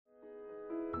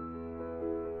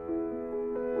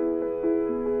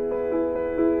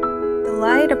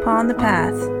Light Upon the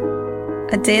Path,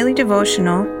 a daily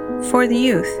devotional for the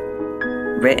youth,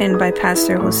 written by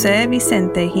Pastor Jose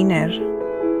Vicente Giner.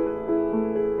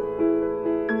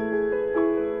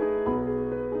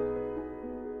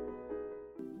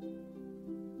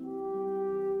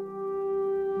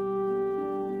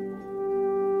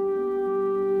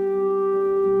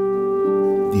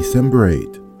 December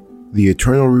 8, the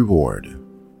eternal reward.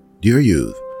 Dear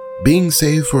youth, being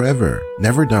saved forever,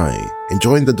 never dying,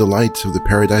 enjoying the delights of the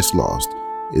paradise lost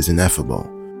is ineffable.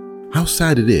 How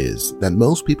sad it is that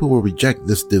most people will reject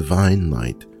this divine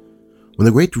light. When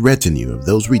the great retinue of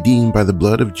those redeemed by the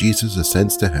blood of Jesus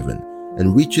ascends to heaven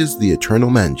and reaches the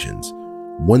eternal mansions,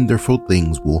 wonderful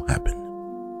things will happen.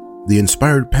 The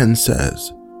inspired pen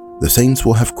says, "The saints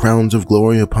will have crowns of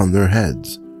glory upon their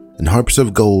heads, and harps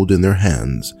of gold in their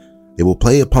hands. They will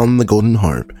play upon the golden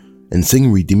harp, and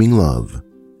sing redeeming love,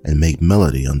 and make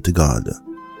melody unto God.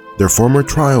 Their former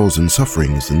trials and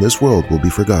sufferings in this world will be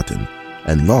forgotten,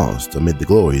 and lost amid the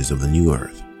glories of the new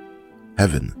earth."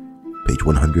 Heaven, page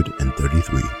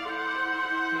 133.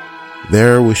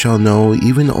 There we shall know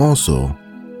even also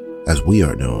as we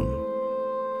are known.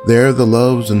 There the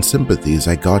loves and sympathies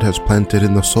that God has planted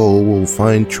in the soul will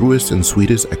find truest and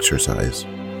sweetest exercise.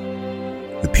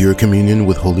 The pure communion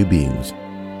with holy beings,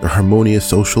 the harmonious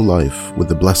social life with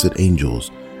the blessed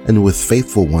angels, and with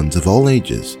faithful ones of all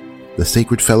ages, the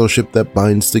sacred fellowship that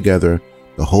binds together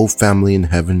the whole family in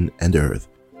heaven and earth.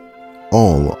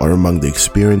 All are among the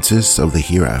experiences of the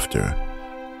hereafter.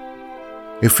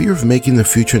 A fear of making the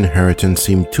future inheritance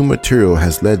seem too material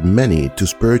has led many to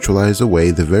spiritualize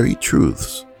away the very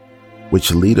truths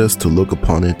which lead us to look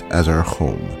upon it as our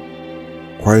home.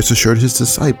 Christ assured his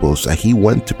disciples that he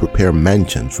went to prepare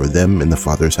mansions for them in the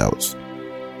Father's house.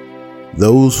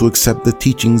 Those who accept the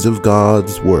teachings of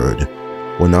God's word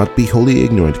will not be wholly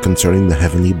ignorant concerning the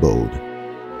heavenly abode.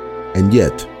 And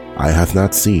yet, eye hath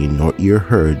not seen, nor ear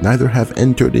heard, neither have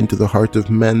entered into the heart of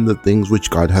men the things which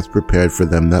God hath prepared for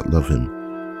them that love him.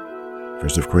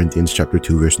 1 Corinthians chapter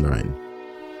 2, verse 9.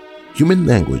 Human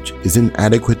language is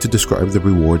inadequate to describe the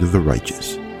reward of the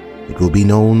righteous. It will be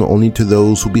known only to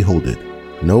those who behold it.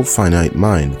 No finite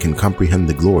mind can comprehend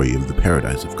the glory of the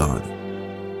paradise of God.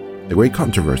 The Great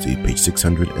Controversy, page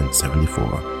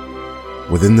 674.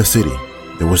 Within the city,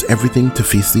 there was everything to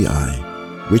feast the eye.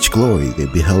 Rich glory they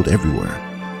beheld everywhere.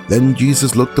 Then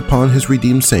Jesus looked upon his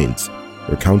redeemed saints.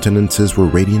 Their countenances were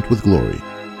radiant with glory.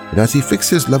 And as he fixed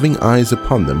his loving eyes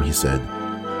upon them, he said,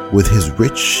 with his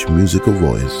rich musical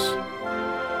voice,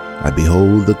 "I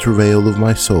behold the travail of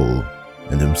my soul,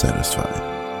 and am satisfied."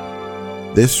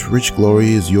 This rich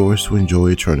glory is yours to enjoy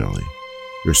eternally.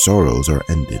 Your sorrows are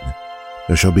ended.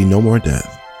 There shall be no more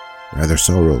death, neither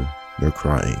sorrow nor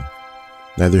crying.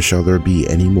 Neither shall there be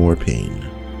any more pain.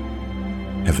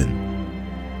 Heaven,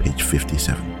 page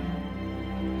 57.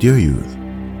 Dear youth,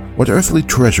 what earthly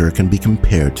treasure can be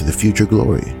compared to the future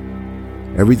glory?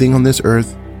 Everything on this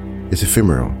earth is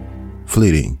ephemeral,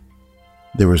 fleeting.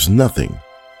 There is nothing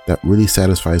that really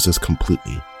satisfies us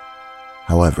completely.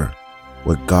 However,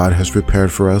 what God has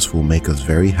prepared for us will make us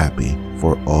very happy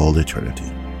for all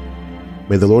eternity.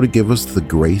 May the Lord give us the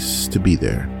grace to be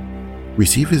there.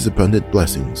 Receive his abundant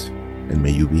blessings, and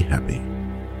may you be happy.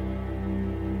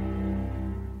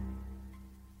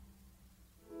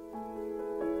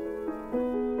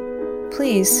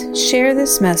 Please share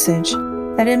this message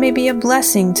that it may be a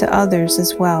blessing to others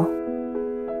as well.